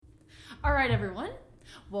All right, everyone.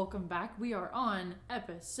 Welcome back. We are on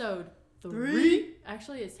episode 3.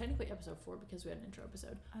 Actually, it's technically episode 4 because we had an intro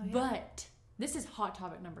episode. Oh, yeah. But this is hot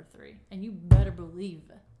topic number 3. And you better believe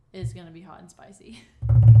it's going to be hot and spicy.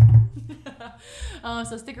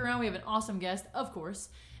 So stick around. We have an awesome guest, of course.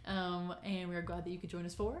 And we are glad that you could join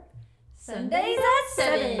us for Sundays at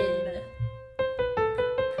 7.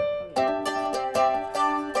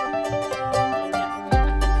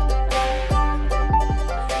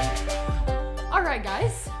 Alright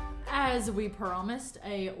guys, as we promised,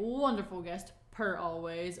 a wonderful guest per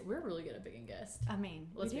always. We're really good at picking guests. I mean,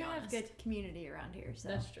 Let's we do be honest. have good community around here, so.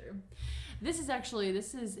 That's true. This is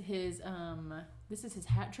his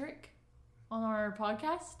hat trick on our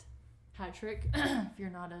podcast. Hat trick, if you're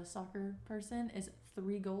not a soccer person, is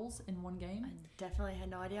 3 goals in 1 game. I definitely had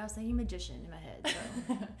no idea. I was thinking magician in my head.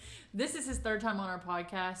 So. This is his 3rd time on our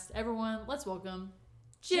podcast. Everyone, let's welcome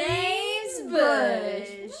James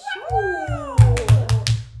Bush.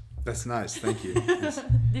 That's nice. Thank you.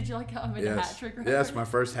 Did you like how I made a hat trick? Yeah, that's my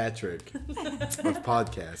first hat trick of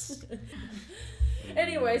podcasts.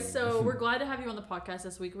 Anyway, so we're glad to have you on the podcast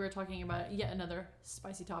this week. We're talking about yet another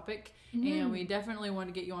spicy topic, and we definitely want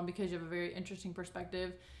to get you on because you have a very interesting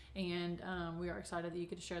perspective, and we are excited that you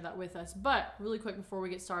could share that with us. But really quick before we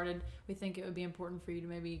get started, we think it would be important for you to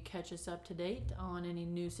maybe catch us up to date on any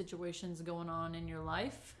new situations going on in your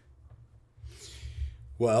life.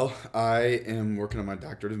 Well, I am working on my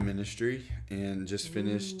doctorate of ministry and just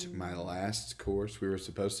finished my last course. We were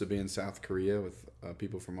supposed to be in South Korea with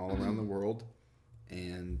people from all around the world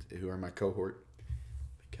and who are my cohort.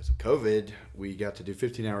 Because of COVID, we got to do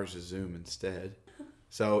 15 hours of Zoom instead.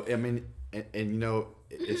 So, I mean, and you know,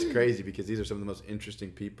 it's crazy because these are some of the most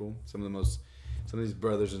interesting people. Some of these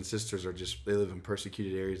brothers and sisters are just, they live in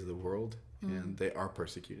persecuted areas of the world, and they are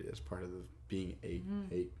persecuted as part of being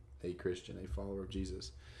a Christian, a follower of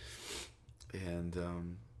Jesus. And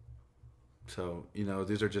so, you know,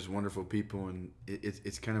 these are just wonderful people, and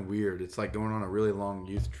it's kind of weird. It's like going on a really long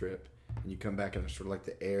youth trip, and you come back and it's sort of like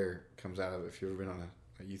the air comes out of it. If you've ever been on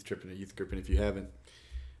a youth trip and a youth group, and if you haven't,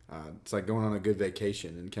 it's like going on a good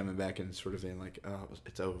vacation and coming back and sort of being like, oh,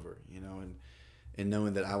 it's over, you know, and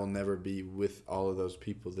knowing that I will never be with all of those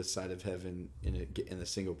people this side of heaven in a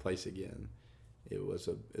single place again. It was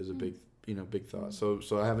a big thought. So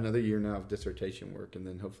I have another year now of dissertation work, and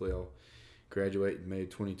then hopefully I'll graduate in May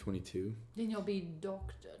 2022. Then you'll be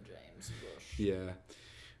Dr. James Bush. Yeah.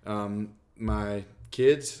 My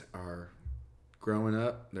kids are growing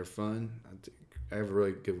up. They're fun. I have a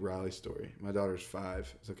really good Riley story. My daughter's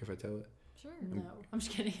 5. Is it okay if I tell it? Sure. No. I'm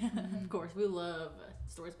just kidding. Of course. We love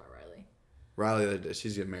stories about Riley. Riley,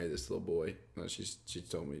 she's going to marry this little boy. She's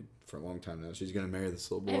told me for a long time now. She's going to marry this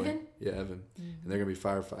little boy. Evan? Yeah, Evan. And they're going to be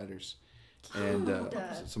firefighters. And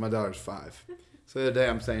so my daughter's 5. So the other day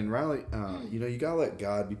I'm saying, Riley, you know, you got to let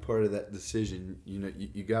God be part of that decision. You know,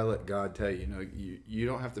 you got to let God tell you, you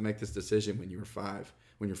don't have to make this decision when you're 5.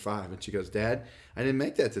 And she goes, Dad, I didn't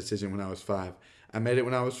make that decision when I was 5. I made it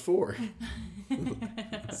when I was 4.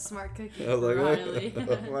 Smart cookie. I was like, Riley.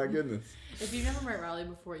 oh my goodness. If you've never met Riley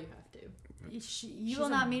before, you have to. You will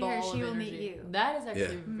not meet her, she will meet you. That is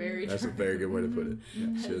actually very true. That's a very good way to put it. Yeah,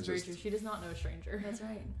 that is very true. She does not know a stranger. That's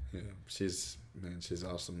right. Yeah, she's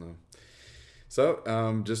awesome though.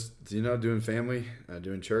 So, just, doing family,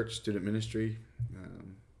 doing church, student ministry.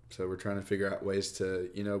 So we're trying to figure out ways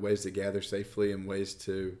to gather safely and ways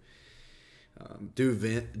to do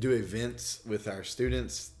events with our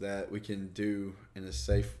students that we can do in a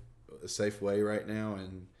safe way right now,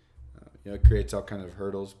 and it creates all kind of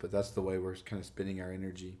hurdles, but that's the way we're kind of spending our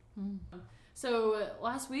energy. So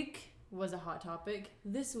last week was a hot topic.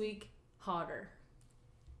 This week, hotter.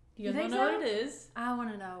 You guys want to know what it is? I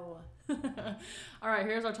want to know. All right,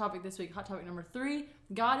 here's our topic this week. Hot topic number 3.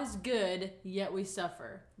 God is good, yet we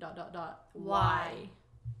suffer. ... Why?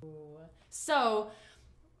 So,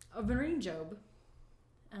 I've been reading Job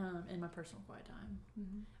in my personal quiet time.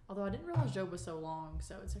 Although I didn't realize Job was so long,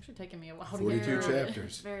 so it's actually taken me a while to get 42 through it. chapters.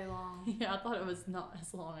 It's very long. Yeah, I thought it was not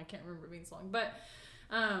as long. I can't remember it being so long. But,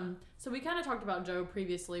 so we kind of talked about Job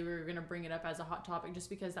previously. We were going to bring it up as a hot topic just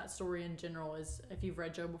because that story in general is, if you've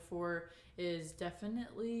read Job before, is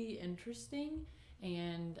definitely interesting.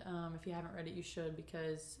 And if you haven't read it, you should,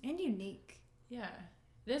 because... And unique. Yeah.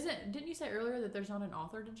 Didn't you say earlier that there's not an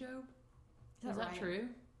author to Job? Is that true?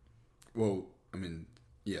 Well, I mean...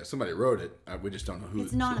 Yeah, somebody wrote it. We just don't know who.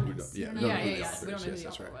 It's anonymous. We don't know who the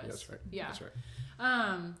author was. That's right. Yeah. That's right.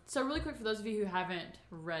 So really quick, for those of you who haven't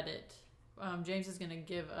read it, James is going to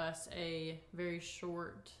give us a very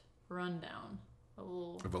short rundown.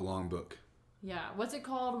 Of a long book. Yeah. What's it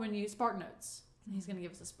called when you... Spark Notes. He's going to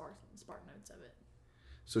give us a spark notes of it.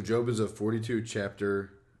 So Job is a 42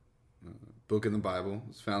 chapter book in the Bible.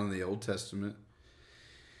 It's found in the Old Testament.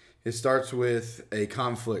 It starts with a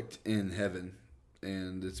conflict in heaven,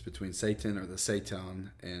 and it's between Satan or the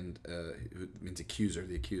Satan and who means accuser,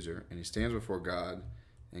 the accuser. And he stands before God,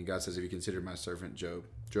 and God says, "Have you considered my servant Job?"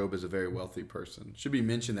 Job is a very wealthy person. It should be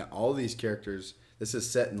mentioned that all these characters, this is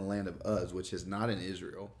set in the land of Uz, which is not in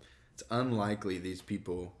Israel. It's unlikely these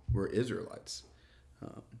people were Israelites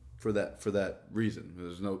for that reason.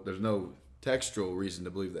 There's no textual reason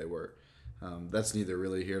to believe they were. That's neither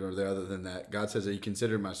really here nor there, other than that God says that He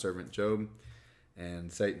considered my servant Job,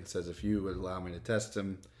 and Satan says, if you would allow me to test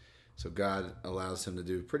him. So God allows him to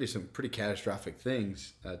do some pretty catastrophic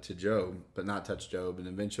things to Job, but not touch Job. And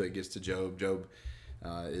eventually it gets to Job. Job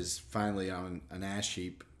is finally on an ash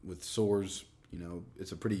heap with sores.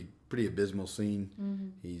 It's a pretty abysmal scene. Mm-hmm.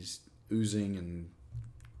 He's oozing and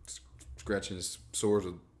scratching his sores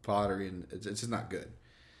with pottery, and it's just not good.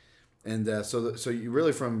 And so you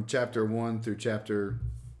really, from chapter 1 through chapter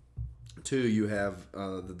 2, you have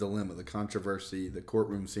the dilemma, the controversy, the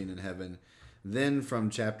courtroom scene in heaven. Then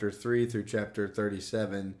from chapter 3 through chapter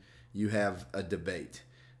 37, you have a debate.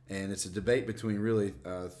 And it's a debate between really,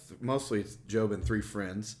 mostly it's Job and 3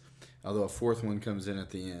 friends, although a 4th one comes in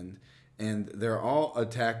at the end. And they're all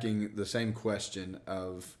attacking the same question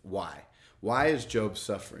of why. Why is Job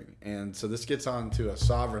suffering? And so this gets on to a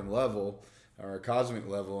sovereign level or a cosmic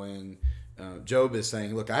level. And Job is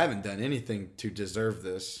saying, look, I haven't done anything to deserve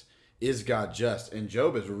this. Is God just? And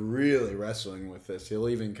Job is really wrestling with this. He'll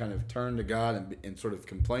even kind of turn to God and sort of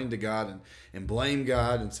complain to God and blame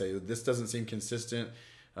God and say, this doesn't seem consistent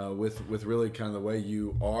with really kind of the way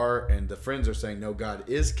you are. And the friends are saying, no, God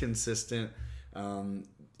is consistent.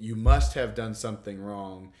 You must have done something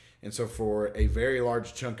wrong. And so for a very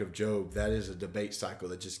large chunk of Job, that is a debate cycle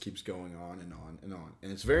that just keeps going on and on and on.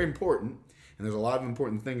 And it's very important. And there's a lot of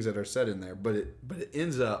important things that are said in there. But it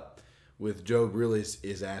ends up with Job really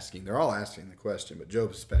is asking. They're all asking the question, but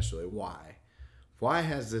Job especially, why? Why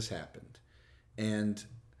has this happened? And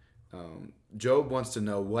Job wants to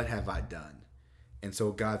know, what have I done? And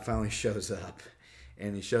so God finally shows up.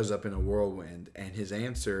 And he shows up in a whirlwind, and his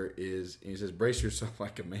answer is, he says, brace yourself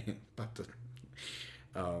like a man.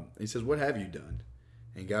 He says, what have you done?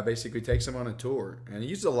 And God basically takes him on a tour. And he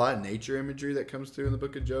uses a lot of nature imagery that comes through in the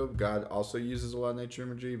book of Job. God also uses a lot of nature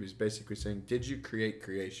imagery. But he's basically saying, did you create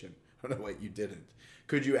creation? Oh, no, wait, you didn't.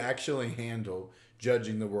 Could you actually handle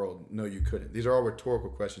judging the world? No, you couldn't. These are all rhetorical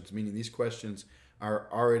questions, meaning these questions are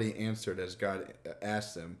already answered as God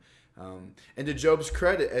asked them. And to Job's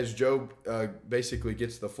credit, as Job basically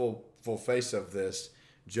gets the full face of this,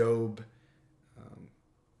 Job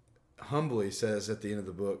humbly says at the end of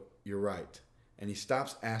the book, you're right. And he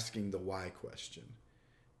stops asking the why question.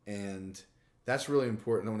 And that's really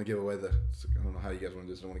important. I don't want to give away I don't know how you guys want to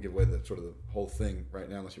do this. I don't want to give away the sort of the whole thing right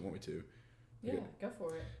now unless you want me to. Yeah, go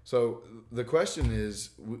for it. So the question is,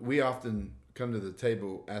 we often come to the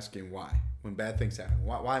table asking why. When bad things happen.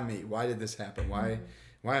 Why me? Why did this happen? Why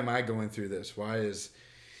am I going through this? Why is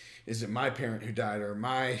it my parent who died, or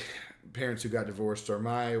my parents who got divorced, or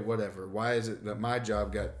my whatever? Why is it that my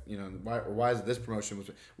job got, why is it this promotion was?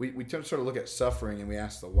 We tend to sort of look at suffering and we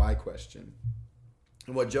ask the why question.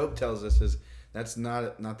 And what Job tells us is that's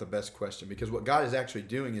not the best question, because what God is actually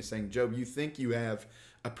doing is saying, Job, you think you have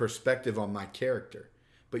a perspective on my character,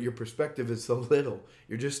 but your perspective is so little.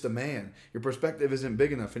 You're just a man. Your perspective isn't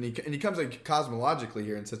big enough. And he comes like cosmologically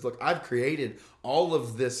here and says, look, I've created all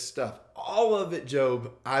of this stuff. All of it,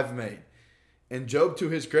 Job, I've made. And Job, to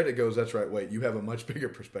his credit, goes, that's right, wait, you have a much bigger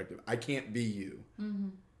perspective. I can't be you. Mm-hmm.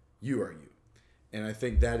 You are you. And I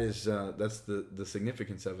think that's the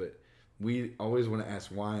significance of it. We always want to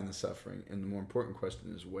ask why in the suffering. And the more important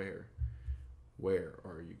question is where. Where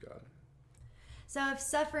are you, God? So if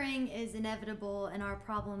suffering is inevitable and our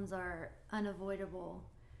problems are unavoidable,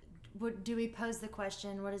 do we pose the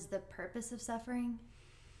question, what is the purpose of suffering?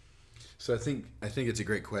 So I think it's a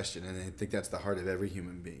great question, and I think that's the heart of every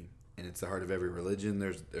human being, and it's the heart of every religion.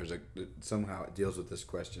 There's somehow it deals with this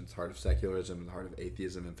question. It's the heart of secularism and the heart of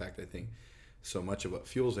atheism. In fact, I think so much of what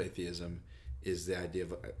fuels atheism is the idea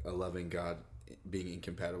of a loving God being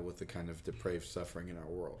incompatible with the kind of depraved suffering in our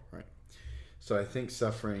world, right? So I think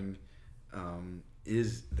suffering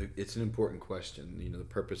it's an important question, the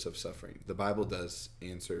purpose of suffering. The Bible does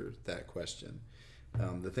answer that question.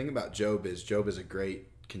 The thing about Job is a great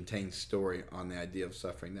contained story on the idea of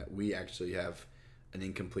suffering, that we actually have an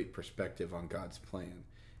incomplete perspective on God's plan,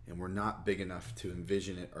 and we're not big enough to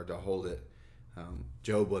envision it or to hold it.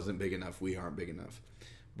 Job wasn't big enough. We aren't big enough.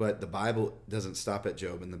 But the Bible doesn't stop at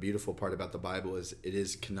Job, and the beautiful part about the Bible is it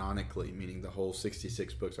is canonically, meaning the whole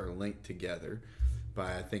 66 books are linked together.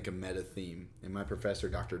 by, I think, a meta theme. And my professor,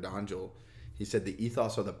 Dr. Donjel, he said the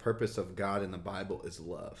ethos or the purpose of God in the Bible is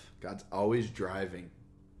love. God's always driving.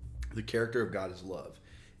 The character of God is love.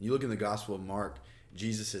 And you look in the Gospel of Mark,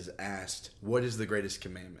 Jesus is asked, what is the greatest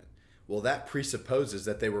commandment? Well, that presupposes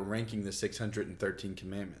that they were ranking the 613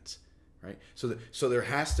 commandments, right? So there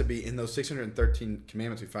has to be, in those 613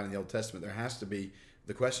 commandments we find in the Old Testament, there has to be,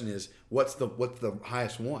 the question is, what's the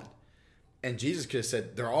highest one? And Jesus could have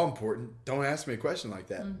said, they're all important. Don't ask me a question like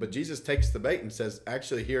that. Mm-hmm. But Jesus takes the bait and says,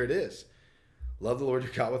 actually, here it is. Love the Lord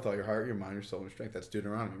your God with all your heart, your mind, your soul, and your strength. That's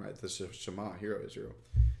Deuteronomy, right? This is Shema, Hear, O Israel.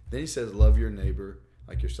 Then he says, love your neighbor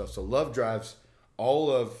like yourself. So love drives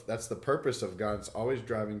that's the purpose of God. It's always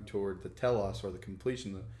driving toward the telos, or the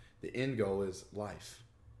completion. The end goal is life.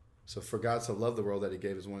 So for God so loved the world that he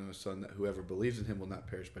gave his one and only Son, that whoever believes in him will not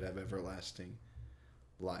perish but have everlasting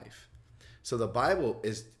life. So the Bible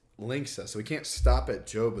links us. So we can't stop at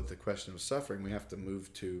Job with the question of suffering. We have to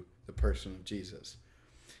move to the person of Jesus.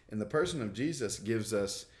 And the person of Jesus gives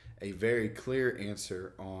us a very clear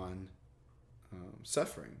answer on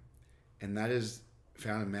suffering. And that is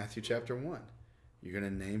found in Matthew chapter 1. You're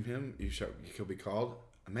going to name him, he'll be called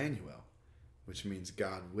Emmanuel, which means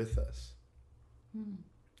God with us.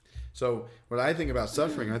 So what I think about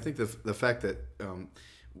suffering, I think the fact that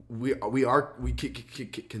we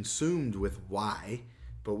get consumed with why,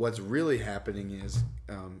 but what's really happening is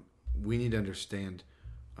we need to understand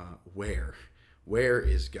where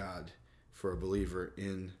is God for a believer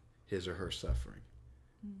in his or her suffering.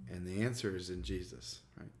 And the answer is in Jesus,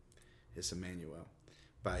 right? It's Emmanuel.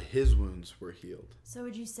 By his wounds we're healed. So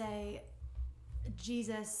would you say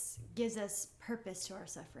Jesus gives us purpose to our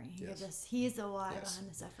suffering? He is the why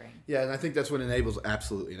behind the suffering. Yeah, and I think that's what enables,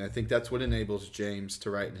 absolutely. And I think that's what enables James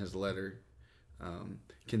to write in his letter,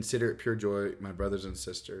 consider it pure joy, my brothers and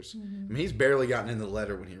sisters. Mm-hmm. I mean, he's barely gotten into the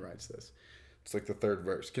letter when he writes this. It's like the third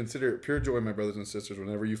verse. Consider it pure joy, my brothers and sisters,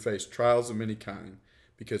 whenever you face trials of any kind,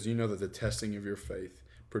 because you know that the testing of your faith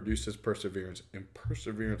produces perseverance, and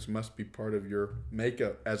perseverance must be part of your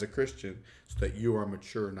makeup as a Christian, so that you are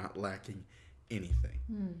mature, not lacking anything.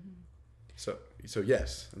 Mm-hmm. So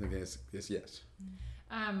yes, I think it's yes.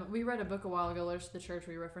 We read a book a while ago, Letters to the Church.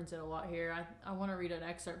 We reference it a lot here. I want to read an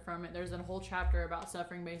excerpt from it. There's a whole chapter about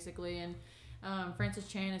suffering, basically, and Francis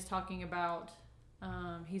Chan is talking about.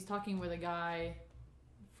 He's talking with a guy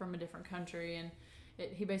from a different country, and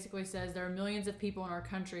he basically says there are millions of people in our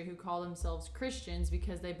country who call themselves Christians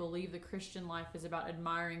because they believe the Christian life is about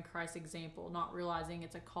admiring Christ's example, not realizing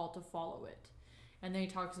it's a call to follow it. And then he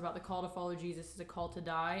talks about the call to follow Jesus is a call to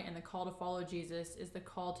die, and the call to follow Jesus is the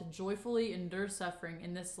call to joyfully endure suffering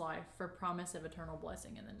in this life for promise of eternal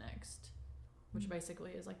blessing in the next. Which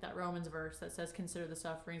basically is like that Romans verse that says, consider the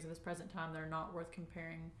sufferings of this present time, they're not worth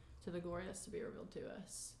comparing to the glory that's to be revealed to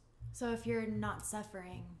us. So if you're not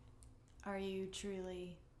suffering, are you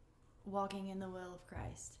truly walking in the will of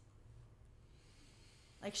Christ?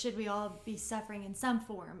 Like, should we all be suffering in some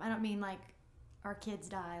form? I don't mean like our kids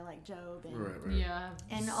die like Job and right. Yeah,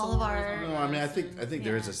 and all of our. No, I mean I think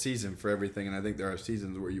there is a season for everything, and I think there are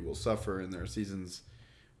seasons where you will suffer, and there are seasons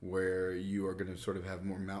where you are going to sort of have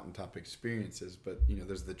more mountaintop experiences. But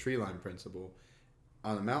there's the tree line principle.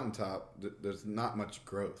 On the mountaintop, there's not much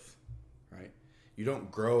growth, right? You don't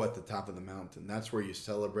grow at the top of the mountain. That's where you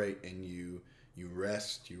celebrate and you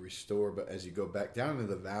rest, you restore. But as you go back down into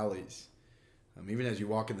the valleys, even as you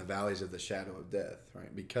walk in the valleys of the shadow of death,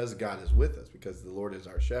 right? Because God is with us, because the Lord is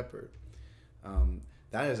our shepherd,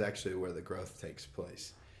 that is actually where the growth takes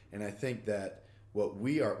place. And I think that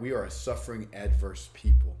we are a suffering adverse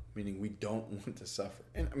people, meaning we don't want to suffer.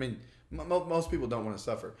 And I mean, most people don't want to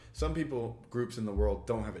suffer. Some groups in the world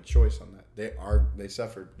don't have a choice on that. They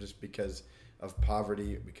suffer just because of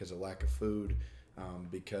poverty, because of lack of food,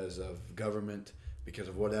 because of government, because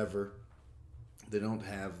of whatever. They don't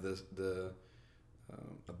have the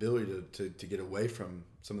ability to get away from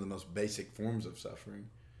some of the most basic forms of suffering.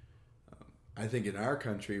 I think in our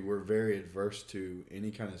country, we're very adverse to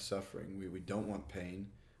any kind of suffering. We don't want pain.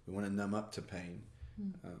 We want to numb up to pain.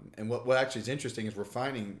 And what actually is interesting is we're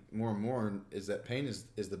finding more and more is that pain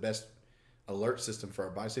is the best alert system for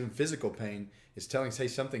our bodies. Even physical pain is telling, say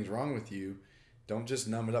something's wrong with you. Don't just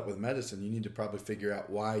numb it up with medicine. You need to probably figure out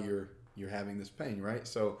why you're having this pain, right?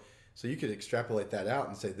 So you could extrapolate that out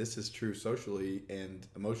and say this is true socially and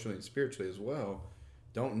emotionally and spiritually as well.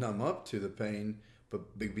 Don't numb up to the pain,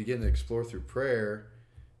 but begin to explore through prayer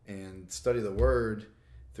and study the Word,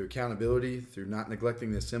 through accountability, through not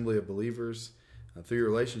neglecting the assembly of believers, through your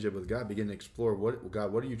relationship with God. Begin to explore what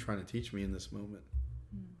are you trying to teach me in this moment?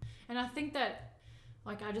 And I think that,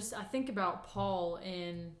 I think about Paul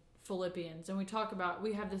in Philippians, and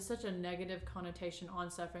we have this such a negative connotation on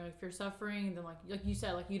suffering. Like if you're suffering, then like you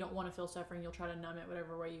said, like you don't want to feel suffering, you'll try to numb it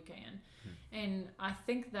whatever way you can. And I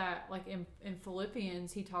think that like in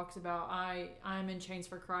Philippians, he talks about I'm in chains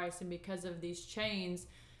for Christ, and because of these chains,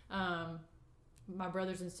 my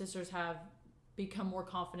brothers and sisters have become more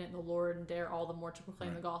confident in the Lord and dare all the more to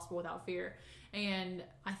proclaim the gospel without fear. And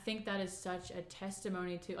I think that is such a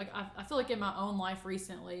testimony to, like, I feel like in my own life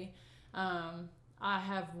recently, I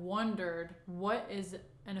have wondered what is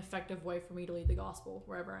an effective way for me to lead the gospel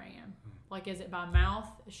wherever I am. Like, is it by mouth?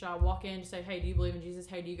 Should I walk in and say, hey, do you believe in Jesus?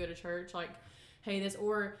 Hey, do you go to church? Like, hey, this,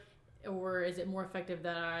 or is it more effective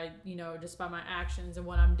that I, just by my actions and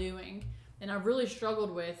what I'm doing? And I've really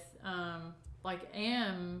struggled with,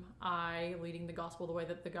 am I leading the gospel the way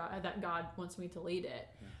that God wants me to lead it?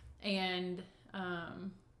 Yeah. And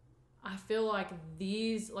I feel like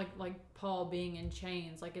these, like Paul being in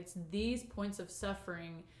chains, like it's these points of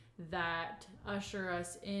suffering that usher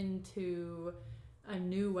us into a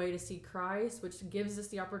new way to see Christ, which gives us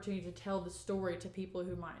the opportunity to tell the story to people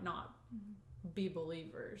who might not be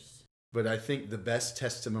believers. But I think the best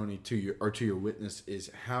testimony to your witness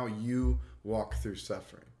is how you walk through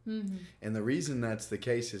suffering. Mm-hmm. And the reason that's the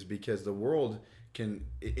case is because the world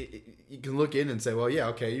you can look in and say, well, yeah,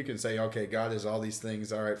 okay, you can say, okay, God is all these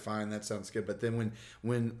things. All right, fine, that sounds good. But then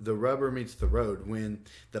when the rubber meets the road, when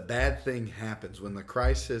the bad thing happens, when the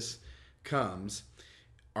crisis comes,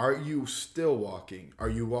 are you still walking? Are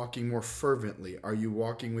you walking more fervently? Are you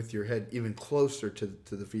walking with your head even closer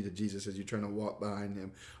to the feet of Jesus as you're trying to walk behind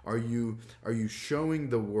him? Are you showing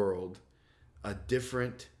the world a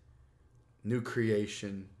different new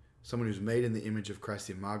creation, someone who's made in the image of Christ,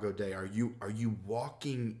 the Imago Dei? Are you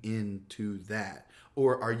walking into that?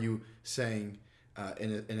 Or are you saying,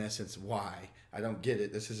 in essence, why? I don't get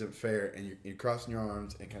it. This isn't fair. And you're crossing your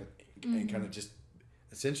arms and kind of just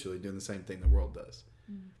essentially doing the same thing the world does.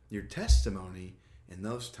 Mm-hmm. Your testimony in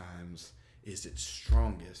those times is its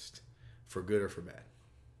strongest for good or for bad.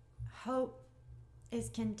 Hope is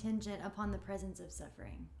contingent upon the presence of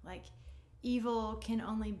suffering. Like, evil can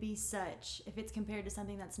only be such if it's compared to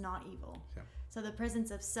something that's not evil. Yeah. So the presence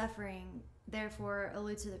of suffering, therefore,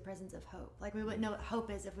 alludes to the presence of hope. Like, we wouldn't know what hope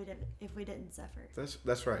is if we didn't suffer.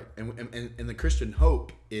 That's right. And the Christian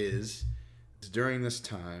hope is during this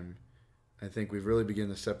time, I think we've really begun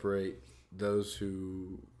to separate those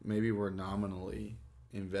who maybe were nominally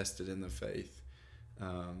invested in the faith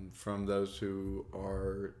from those who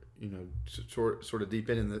are, sort of deep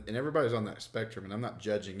in, and everybody's on that spectrum, and I'm not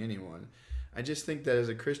judging anyone. I just think that as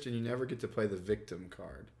a Christian, you never get to play the victim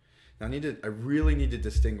card. Now, I really need to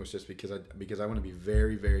distinguish this because I want to be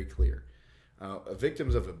very, very clear.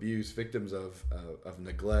 Victims of abuse, victims of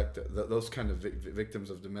neglect, those kind of victims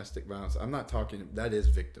of domestic violence. I'm not talking. That is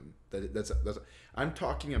victim. That's. I'm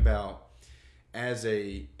talking about as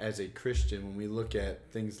a Christian, when we look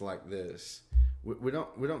at things like this, we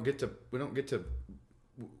don't get to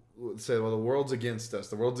say, well, the world's against us.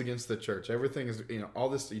 The world's against the church. Everything is, all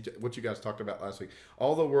this, what you guys talked about last week.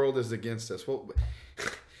 All the world is against us. Well,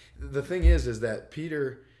 the thing is that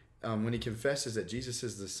Peter, when he confesses that Jesus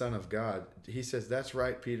is the Son of God, he says, that's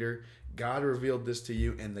right, Peter. God revealed this to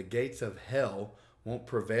you, and the gates of hell won't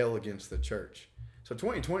prevail against the church. So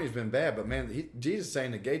 2020 has been bad, but man, Jesus is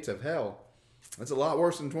saying the gates of hell, that's a lot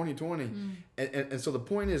worse than 2020. And so the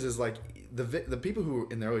point is like the people who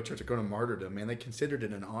in the early church are going to martyrdom, man, they considered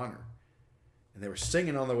it an honor. And they were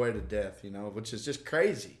singing on their way to death, which is just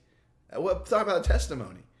crazy. Talk about a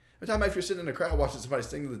testimony. I'm talking about if you're sitting in a crowd watching somebody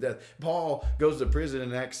sing to the death. Paul goes to prison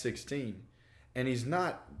in Acts 16. And he's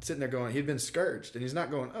not sitting there going, he'd been scourged. And he's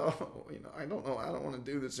not going, I don't know. I don't want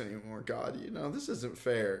to do this anymore, God. This isn't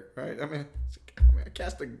fair, right? I mean I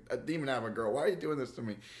cast a demon out of a girl. Why are you doing this to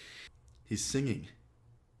me? He's singing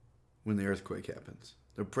when the earthquake happens.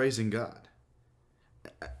 They're praising God.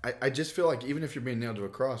 I just feel like even if you're being nailed to a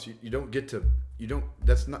cross,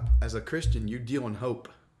 that's not, as a Christian, you deal in hope.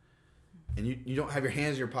 And you don't have your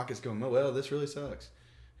hands in your pockets going, well, this really sucks.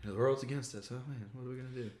 The world's against us. Oh man, what are we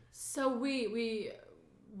going to do? So we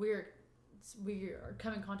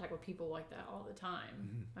come in contact with people like that all the time.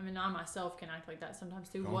 Mm-hmm. I mean, I myself can act like that sometimes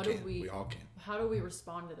too. We all can. How do we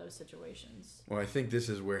respond to those situations? Well, I think this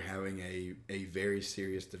is where having a very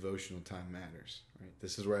serious devotional time matters. Right.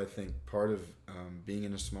 This is where I think part of being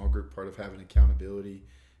in a small group, part of having accountability,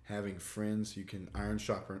 having friends, you can iron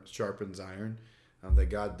sharpens iron.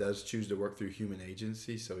 That God does choose to work through human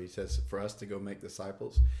agency. So he says for us to go make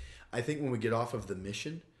disciples. I think when we get off of the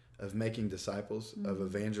mission of making disciples, of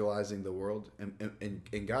evangelizing the world,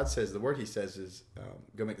 and God says, the word he says is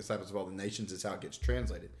go make disciples of all the nations is how it gets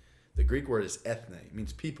translated. The Greek word is ethne. It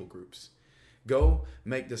means people groups. Go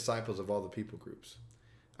make disciples of all the people groups.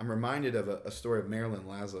 I'm reminded of a story of Marilyn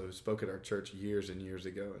Laszlo, who spoke at our church years and years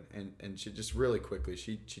ago. And she just really quickly,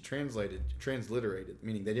 she transliterated,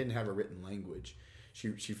 meaning they didn't have a written language.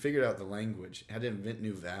 She figured out the language, had to invent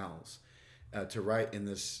new vowels to write in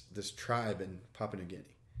this tribe in Papua New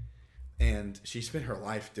Guinea. And she spent her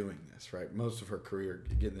life doing this, right? Most of her career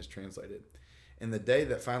getting this translated. And the day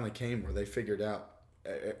that finally came where they figured out,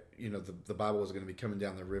 the Bible was going to be coming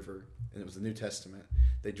down the river, and it was the New Testament,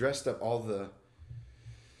 they dressed up all the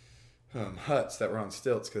huts that were on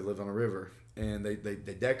stilts because they lived on a river, and they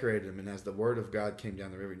decorated them. And as the word of God came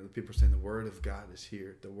down the river, the people were saying, "The word of God is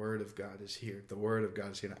here. The word of God is here. The word of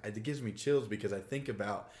God is here." And it gives me chills because I think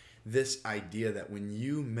about this idea that when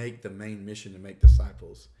you make the main mission to make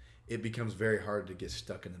disciples, it becomes very hard to get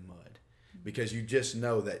stuck in the mud, because you just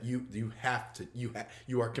know that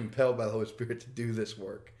you are compelled by the Holy Spirit to do this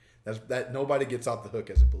work. That nobody gets off the hook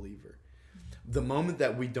as a believer. The moment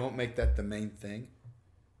that we don't make that the main thing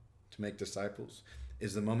to make disciples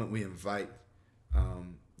is the moment we invite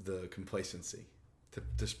the complacency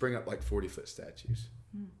to spring up like 40-foot statues.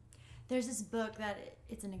 There's this book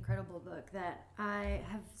it's an incredible book that I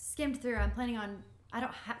have skimmed through. I'm planning on, I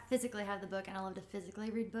don't physically have the book, and I love to physically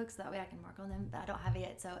read books. That way I can mark on them, but I don't have it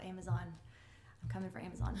yet. So Amazon, I'm coming for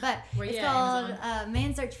Amazon. But it's called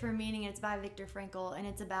Man's Search for Meaning. And it's by Viktor Frankl, and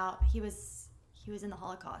it's about, he was in the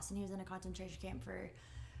Holocaust, and he was in a concentration camp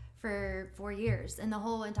for 4 years, and the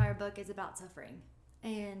whole entire book is about suffering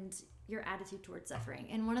and your attitude towards suffering.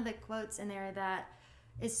 And one of the quotes in there that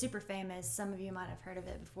is super famous, some of you might have heard of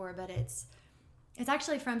it before, but it's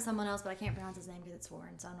actually from someone else, but I can't pronounce his name because it's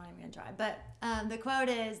foreign, so I'm not even going to try. But the quote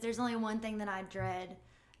is, "There's only one thing that I dread,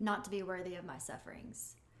 not to be worthy of my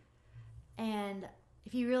sufferings." And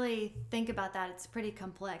if you really think about that, it's pretty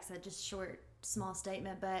complex, that just short, small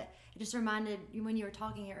statement, but it just reminded, when you were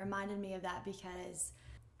talking, it reminded me of that, because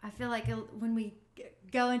I feel like when we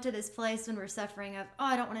go into this place when we're suffering of,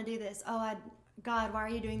 I don't want to do this. God, why are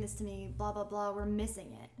you doing this to me? Blah, blah, blah. We're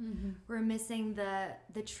missing it. Mm-hmm. We're missing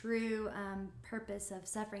the true purpose of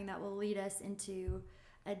suffering that will lead us into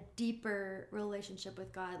a deeper relationship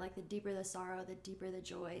with God. Like, the deeper the sorrow, the deeper the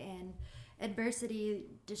joy. And adversity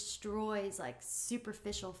destroys like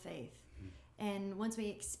superficial faith. Mm-hmm. And once we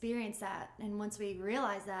experience that, and once we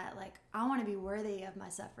realize that, like, I want to be worthy of my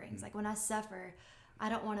sufferings. Mm-hmm. Like, when I suffer, I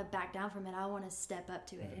don't want to back down from it. I want to step up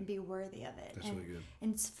to it and be worthy of it. That's really good.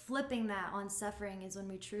 And flipping that on suffering is when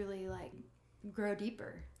we truly like grow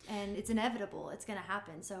deeper, and it's inevitable. It's going to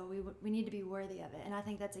happen. So we need to be worthy of it. And I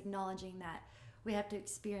think that's acknowledging that we have to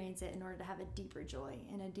experience it in order to have a deeper joy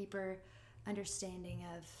and a deeper understanding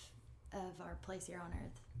of our place here on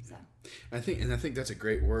earth. So I think that's a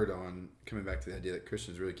great word on coming back to the idea that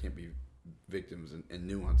Christians really can't be victims, and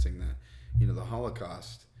nuancing that. The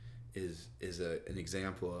Holocaust is an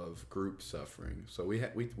example of group suffering. So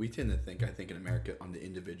we tend to think, I think, in America on the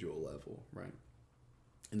individual level, right?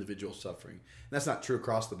 Individual suffering. And that's not true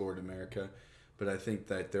across the board in America, but I think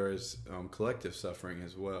that there is collective suffering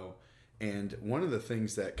as well. And one of the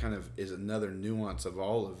things that kind of is another nuance of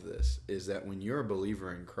all of this is that when you're a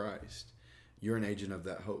believer in Christ, you're an agent of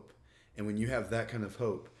that hope. And when you have that kind of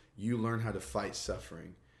hope, you learn how to fight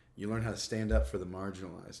suffering. You learn how to stand up for the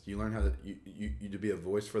marginalized. You learn how to be a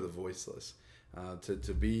voice for the voiceless,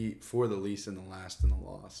 to be for the least and the last and the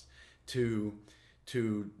lost, to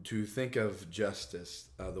think of justice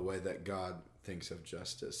the way that God thinks of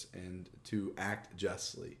justice, and to act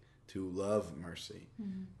justly, to love mercy.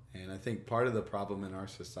 Mm-hmm. And I think part of the problem in our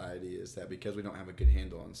society is that because we don't have a good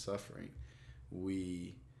handle on suffering,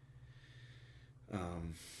 we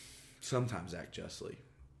sometimes act justly,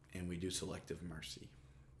 and we do selective mercy.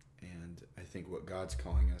 And I think what God's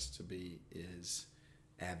calling us to be is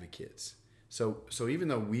advocates. So even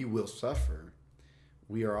though we will suffer,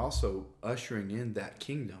 we are also ushering in that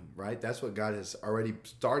kingdom, right? That's what God has already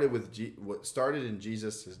started with. What started in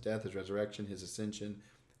Jesus, his death, his resurrection, his ascension,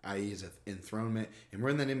 i.e. his enthronement. And we're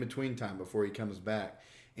in that in-between time before he comes back.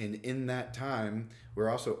 And in that time, we're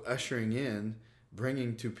also ushering in,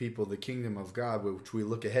 bringing to people the kingdom of God, which we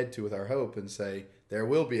look ahead to with our hope and say, there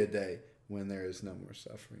will be a day when there is no more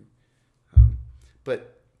suffering.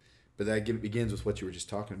 But that begins with what you were just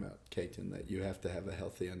talking about, Kaiten, that you have to have a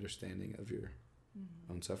healthy understanding of your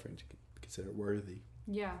own suffering to consider it worthy.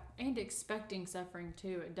 Yeah, and expecting suffering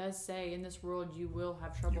too. It does say, in this world you will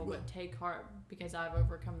have trouble, but take heart because I've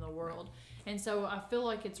overcome the world. And so I feel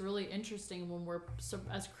like it's really interesting when we're,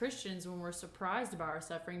 as Christians, when we're surprised by our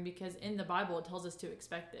suffering, because in the Bible it tells us to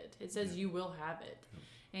expect it. It says you will have it.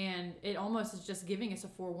 And it almost is just giving us a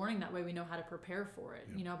forewarning. That way we know how to prepare for it,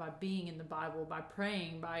 by being in the Bible, by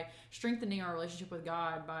praying, by strengthening our relationship with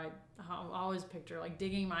God, by, I always picture like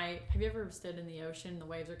have you ever stood in the ocean and the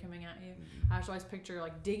waves are coming at you? I always picture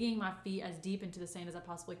like digging my feet as deep into the sand as I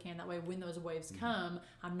possibly can. That way when those waves come,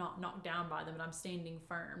 I'm not knocked down by them, but I'm standing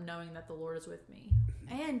firm, knowing that the Lord is with me.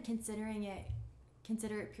 And consider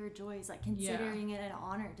it pure joy. It's like considering it an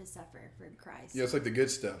honor to suffer for Christ. Yeah, it's like the good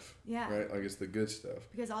stuff. Yeah. Right? Like it's the good stuff.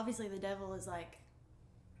 Because obviously the devil is like,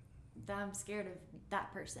 I'm scared of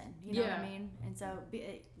that person. You know what I mean? And so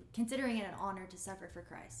considering it an honor to suffer for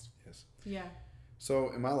Christ. Yes. Yeah.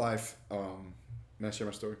 So in my life, may I share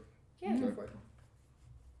my story? Yeah, go for it.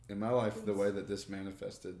 In my life, the way that this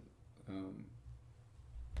manifested,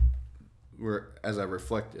 as I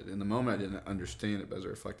reflected. In the moment, I didn't understand it, but as I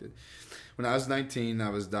reflected. When I was 19, I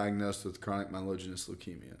was diagnosed with chronic myelogenous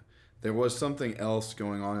leukemia. There was something else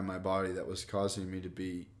going on in my body that was causing me to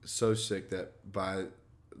be so sick that by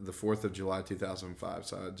the 4th of July, 2005,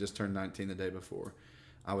 so I just turned 19 the day before,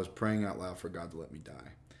 I was praying out loud for God to let me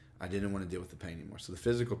die. I didn't want to deal with the pain anymore. So the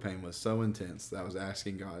physical pain was so intense that I was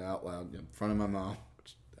asking God out loud in front of my mom,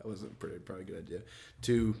 which that wasn't probably a good idea,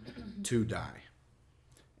 to die.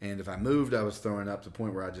 And if I moved, I was throwing up to the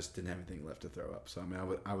point where I just didn't have anything left to throw up. So, I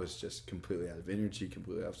mean, I was just completely out of energy,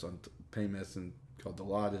 completely out of some pain medicine called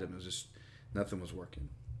Dilaudid. It was just, nothing was working.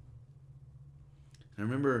 And I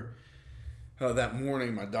remember that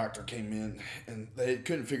morning my doctor came in and they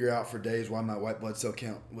couldn't figure out for days why my white blood cell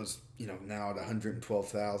count was, now at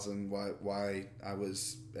 112,000, why I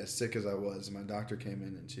was as sick as I was. And my doctor came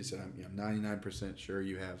in and she said, I'm 99% sure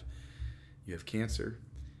you have cancer.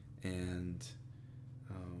 And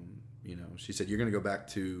she said, you're going to go back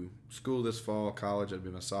to school this fall, college. I'd be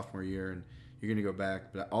my sophomore year, and you're going to go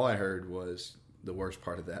back. But all I heard was the worst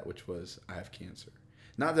part of that, which was I have cancer.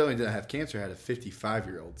 Not only did I have cancer, I had a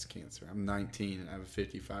 55-year-old's cancer. I'm 19, and I have a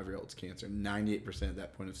 55-year-old's cancer. 98% at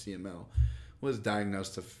that point of CML was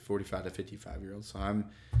diagnosed to 45 to 55-year-olds. So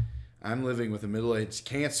I'm living with a middle-aged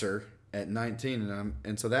cancer at 19,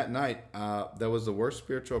 and so that night, that was the worst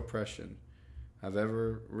spiritual oppression I've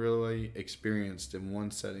ever really experienced in one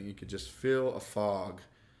setting. You could just feel a fog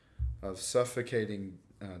of suffocating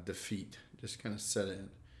defeat just kind of set in.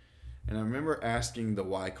 And I remember asking the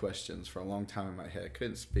why questions for a long time in my head. I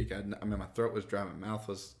couldn't speak. My throat was dry. My mouth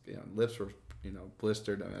was, lips were,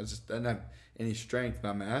 blistered. I didn't have any strength. But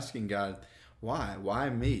I'm asking God, why? Why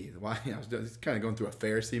me? Why? I was kind of going through a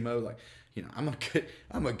Pharisee mode, like,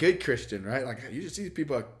 I'm a good Christian, right? Like, you just see these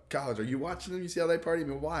people at college. Are you watching them? You see how they party? I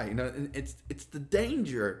mean, why? And it's the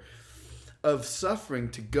danger of suffering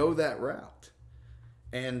to go that route.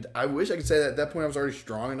 And I wish I could say that at that point I was already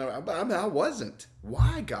strong enough, but I wasn't.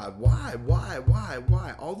 Why, God?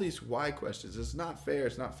 Why? All these why questions. It's not fair.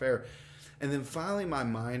 It's not fair. And then finally my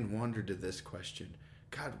mind wandered to this question.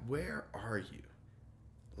 God, where are you?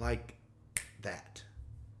 Like that.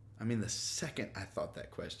 I mean, the second I thought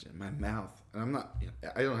that question, my mouth, and I'm not,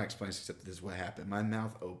 I don't have explanations except this is what happened. My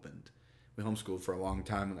mouth opened. We homeschooled for a long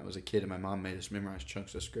time when I was a kid, and my mom made us memorize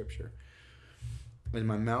chunks of scripture. And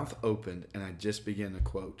my mouth opened, and I just began to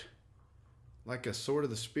quote, like a sword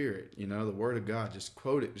of the Spirit, the Word of God, just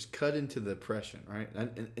quote it, just cut into the oppression, right?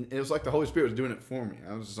 And it was like the Holy Spirit was doing it for me.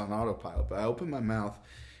 I was just on autopilot, but I opened my mouth,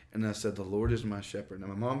 and I said, the Lord is my shepherd. Now,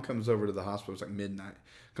 my mom comes over to the hospital. It was like midnight.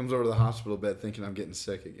 Comes over to the hospital bed thinking I'm getting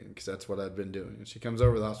sick again because that's what I'd been doing. And she comes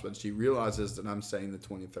over to the hospital, and she realizes that I'm saying the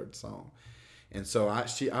 23rd Psalm. And so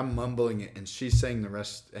I'm mumbling it, and she's saying the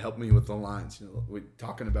rest, help me with the lines. We're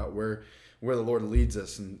talking about where the Lord leads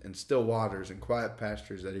us in still waters and quiet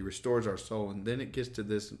pastures, that he restores our soul. And then it gets to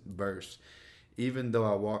this verse, even though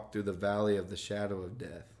I walk through the valley of the shadow of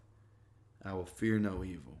death, I will fear no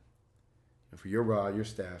evil. For your rod, your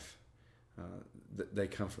staff, they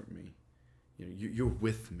comfort me. You're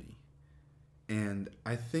with me. And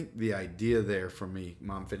I think the idea there for me,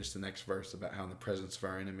 Mom finished the next verse about how in the presence of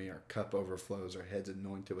our enemy, our cup overflows, our head's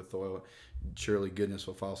anointed with oil, surely goodness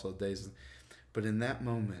will follow us all the days. But in that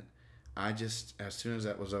moment, as soon as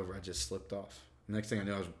that was over, I just slipped off. Next thing I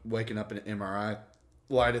knew, I was waking up in an MRI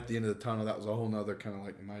light at the end of the tunnel. That was a whole nother kind of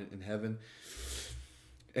like, am I in heaven?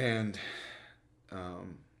 And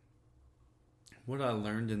what I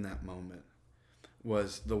learned in that moment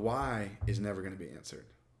was the why is never going to be answered.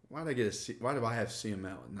 Why do I have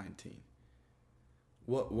CML at 19?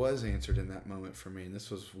 What was answered in that moment for me, and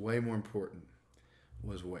this was way more important,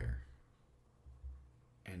 was where.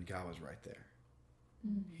 And God was right there.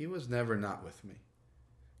 Mm-hmm. He was never not with me.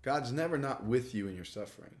 God's never not with you in your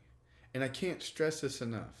suffering. And I can't stress this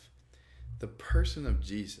enough. The person of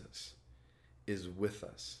Jesus is with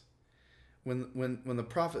us. when the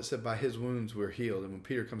prophet said, by his wounds we're healed, and when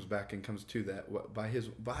Peter comes back and comes to that, by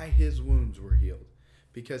his wounds we're healed,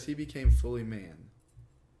 because he became fully man.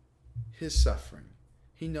 His suffering,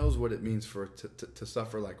 he knows what it means to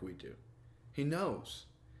suffer like we do. He knows.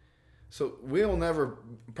 So we'll never,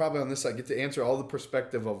 probably on this side, get to answer all the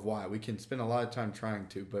perspective of why. We can spend a lot of time trying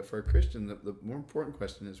to, but for a Christian, the more important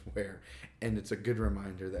question is where. And it's a good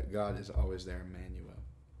reminder that God is always there, Emmanuel.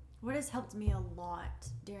 What has helped me a lot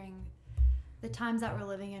during the times that we're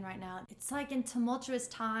living in right now, it's like in tumultuous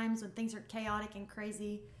times when things are chaotic and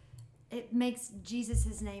crazy, it makes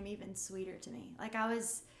Jesus' name even sweeter to me. Like I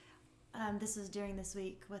was, this was during this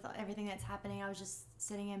week with everything that's happening, I was just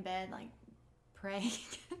sitting in bed, like praying.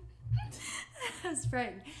 I was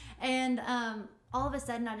praying. And all of a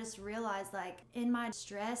sudden I just realized, like, in my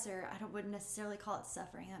distress, or I wouldn't necessarily call it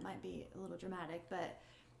suffering, that might be a little dramatic, but,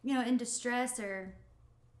 you know, in distress, or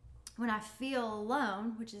when I feel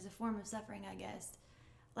alone, which is a form of suffering, I guess,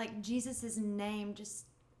 like Jesus' name just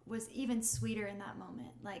was even sweeter in that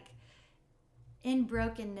moment. Like, in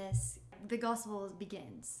brokenness, the gospel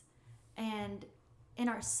begins. And in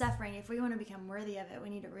our suffering, if we want to become worthy of it, we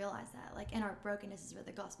need to realize that. Like, in our brokenness is where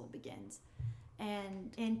the gospel begins.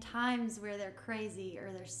 And in times where they're crazy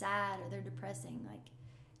or they're sad or they're depressing, like,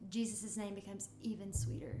 Jesus' name becomes even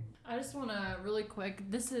sweeter. I just want to really quick,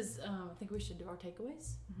 this is, I think we should do our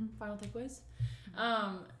takeaways, final takeaways.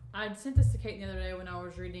 I sent this to Kate the other day when I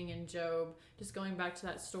was reading in Job, just going back to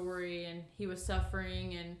that story, and he was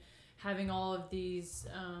suffering and having all of these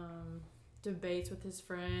debates with his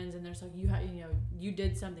friends, and there's like, you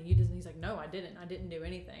did something, He's like, no, I didn't do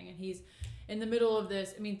anything. And he's in the middle of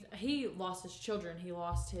this. I mean, he lost his children, he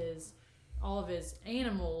lost all of his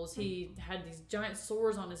animals, he had these giant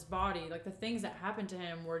sores on his body. Like, the things that happened to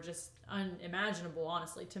him were just unimaginable,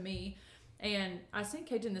 honestly, to me. And I sent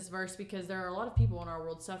Kate in this verse because there are a lot of people in our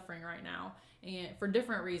world suffering right now, and for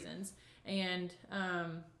different reasons. And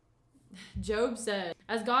Job said,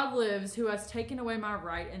 as God lives, who has taken away my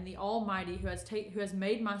right, and the Almighty who has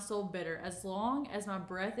made my soul bitter, as long as my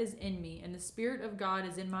breath is in me and the Spirit of God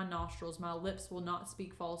is in my nostrils, my lips will not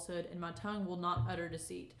speak falsehood and my tongue will not utter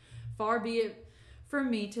deceit. Far be it from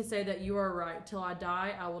me to say that you are right. Till I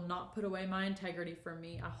die, I will not put away my integrity from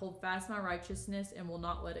me. I hold fast my righteousness and will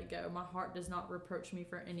not let it go. My heart does not reproach me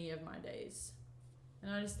for any of my days. And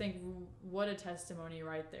I just think, what a testimony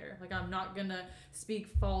right there. Like, I'm not going to speak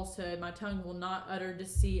falsehood. My tongue will not utter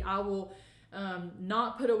deceit. I will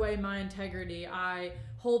not put away my integrity. I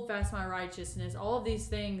hold fast my righteousness. All of these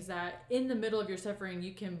things that in the middle of your suffering,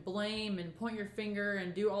 you can blame and point your finger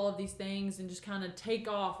and do all of these things and just kind of take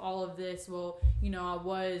off all of this. Well, I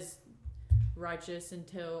was righteous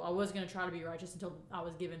until I was going to try to be righteous until I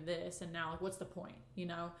was given this. And now, like, what's the point,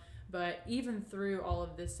 But even through all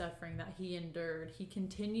of this suffering that he endured, he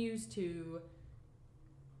continues to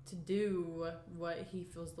do what he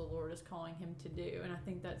feels the Lord is calling him to do. And I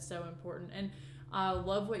think that's so important. And I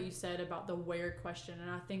love what you said about the where question.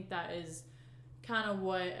 And I think that is kind of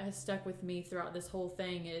what has stuck with me throughout this whole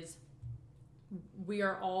thing is we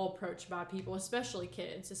are all approached by people, especially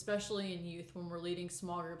kids, especially in youth, when we're leading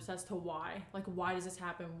small groups, as to why. Like, why does this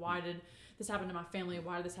happen? Why did this happen to my family?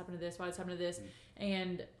 Why did this happen to this? Why did this happen to this?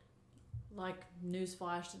 And like,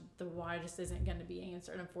 newsflash, the why just isn't going to be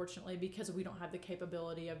answered, unfortunately, because we don't have the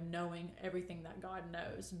capability of knowing everything that God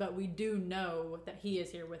knows. But we do know that he is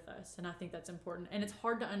here with us, and I think that's important. And it's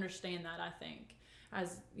hard to understand that, I think.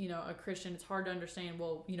 As, a Christian, it's hard to understand,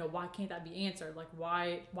 well, why can't that be answered? Like,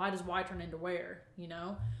 why does why turn into where,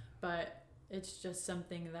 But it's just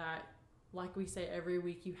something that, like we say every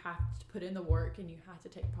week, you have to put in the work and you have to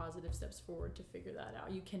take positive steps forward to figure that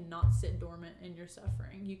out. You cannot sit dormant in your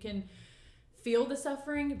suffering. You can feel the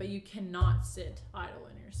suffering, but you cannot sit idle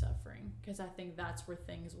in your suffering, because I think that's where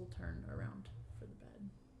things will turn around for the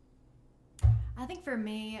bed. I think for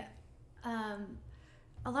me,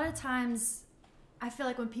 a lot of times I feel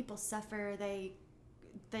like when people suffer, they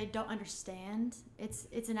don't understand.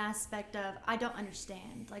 It's an aspect of, I don't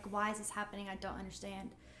understand. Like, why is this happening? I don't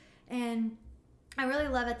understand. And I really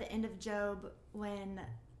love at the end of Job when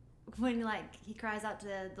like he cries out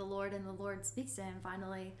to the Lord and the Lord speaks to him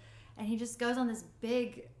finally. And he just goes on this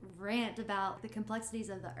big rant about the complexities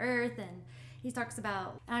of the earth. And he talks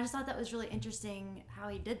about, and I just thought that was really interesting how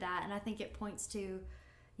he did that. And I think it points to,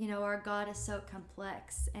 our God is so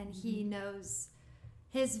complex, and he knows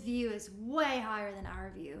his view is way higher than our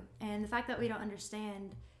view. And the fact that we don't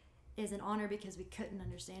understand is an honor, because we couldn't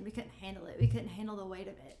understand. We couldn't handle it. We couldn't handle the weight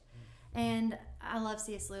of it. And I love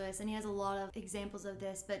C.S. Lewis, and he has a lot of examples of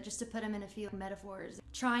this, but just to put him in a few metaphors,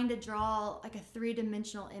 trying to draw like a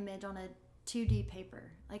three-dimensional image on 2D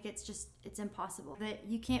paper. Like it's impossible. That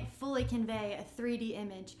you can't fully convey a 3D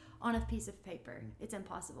image on a piece of paper. It's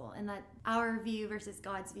impossible. And that our view versus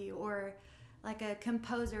God's view, or like a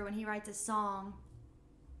composer when he writes a song,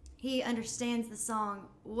 he understands the song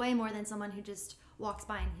way more than someone who just walks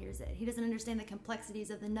by and hears it. He doesn't understand the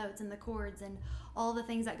complexities of the notes and the chords and all the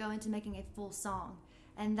things that go into making a full song.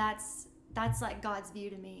 And that's like God's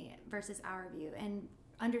view to me versus our view. And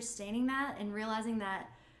understanding that and realizing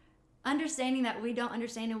that we don't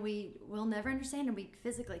understand and we will never understand and we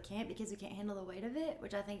physically can't because we can't handle the weight of it,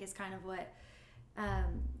 which I think is kind of what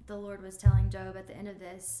the Lord was telling Job at the end of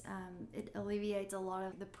this. It alleviates a lot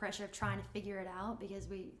of the pressure of trying to figure it out because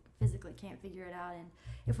we physically can't figure it out. And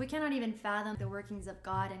if we cannot even fathom the workings of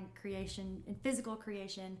God and creation and physical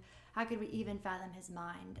creation, how could we even fathom his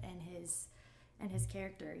mind and his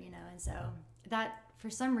character, you know? And so that,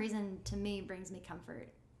 for some reason, to me brings me comfort,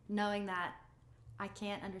 knowing that I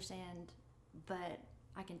can't understand, but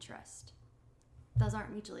I can trust. Those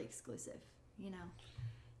aren't mutually exclusive, you know?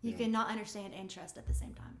 You can not understand and trust at the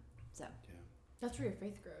same time. So that's where your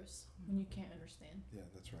faith grows, when you can't understand. Yeah,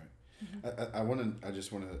 that's right. Mm-hmm. I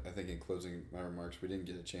just want to, I think in closing my remarks, we didn't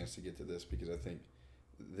get a chance to get to this because I think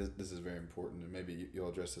this is very important, and maybe you'll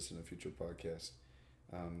address this in a future podcast.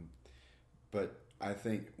 But I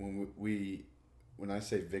think when I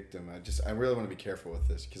say victim, I really want to be careful with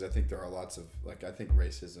this because I think there are lots of, like, I think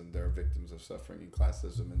racism, there are victims of suffering, and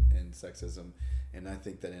classism and sexism, and I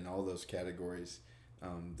think that in all those categories,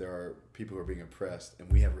 there are people who are being oppressed,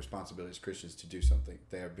 and we have responsibility as Christians to do something.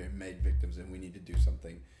 They are being made victims, and we need to do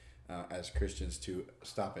something as Christians to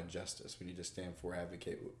stop injustice. We need to stand for,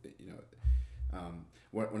 advocate. You know,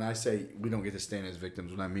 when I say we don't get to stand as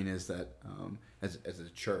victims, what I mean is that as a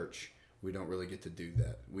church, we don't really get to do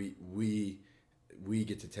that. We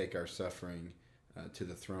get to take our suffering to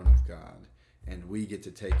the throne of God, and we get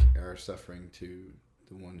to take our suffering to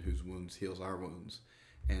the one whose wounds heals our wounds.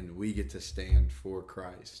 And we get to stand for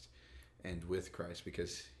Christ and with Christ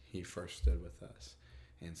because he first stood with us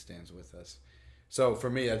and stands with us. So for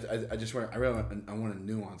me, I just want to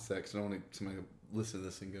nuance that because I don't want somebody to listen to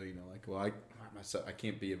this and go, you know, like, well, I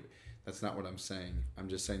can't be. That's not what I'm saying. I'm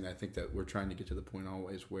just saying that I think that we're trying to get to the point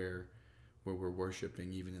always where we're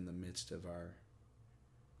worshiping even in the midst of our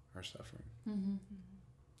suffering. Mm-hmm.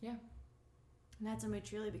 Yeah. And that's when we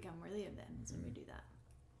truly become worthy of them, is when we do that.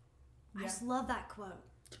 Yeah. I just love that quote.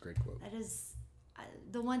 It's a great quote. That is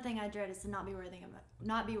the one thing I dread is to not be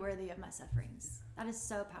worthy of my sufferings. That is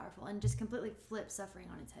so powerful and just completely flips suffering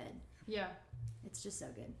on its head. Yeah. It's just so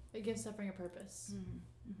good. It gives suffering a purpose.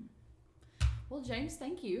 Mm-hmm. Mm-hmm. Well, James,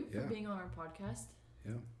 thank you for being on our podcast.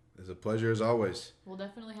 Yeah. It's a pleasure as always. We'll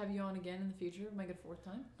definitely have you on again in the future. Make it a fourth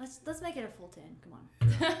time. Let's make it a full 10. Come on.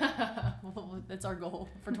 Yeah. Well, that's our goal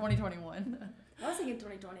for 2021. I was thinking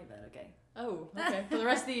 2020, but okay. Oh, okay. For the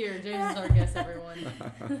rest of the year, James is our guest, everyone.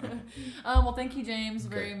 Well, thank you, James,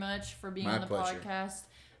 very much for being on the podcast.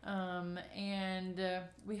 And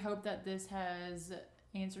we hope that this has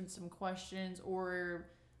answered some questions or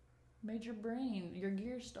made your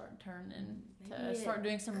gears start turning to start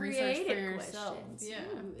doing some research for yourself. Yeah,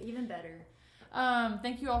 ooh, even better.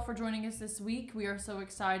 Thank you all for joining us this week. We are so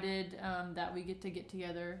excited that we get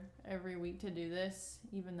together every week to do this,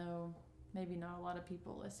 even though maybe not a lot of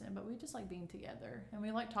people listen, but we just like being together and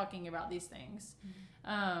we like talking about these things.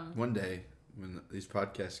 One day when these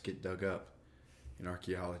podcasts get dug up in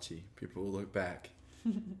archaeology, people will look back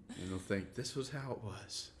and they'll think this was how it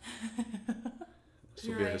was. This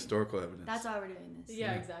will be a historical evidence. That's why we're doing this.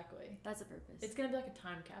 Yeah, exactly. That's a purpose. It's going to be like a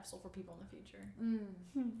time capsule for people in the future.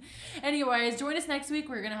 Anyways, join us next week.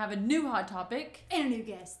 We're going to have a new hot topic. And a new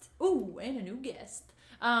guest. Ooh, and a new guest.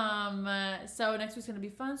 So next week's going to be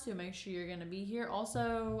fun, so make sure you're going to be here.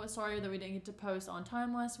 Also, sorry that we didn't get to post on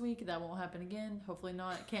time last week. That won't happen again. Hopefully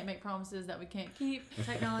not. Can't make promises that we can't keep.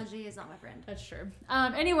 Technology is not my friend. That's true.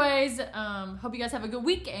 Anyways, hope you guys have a good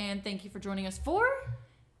week, and thank you for joining us for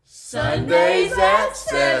Sundays at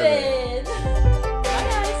 7.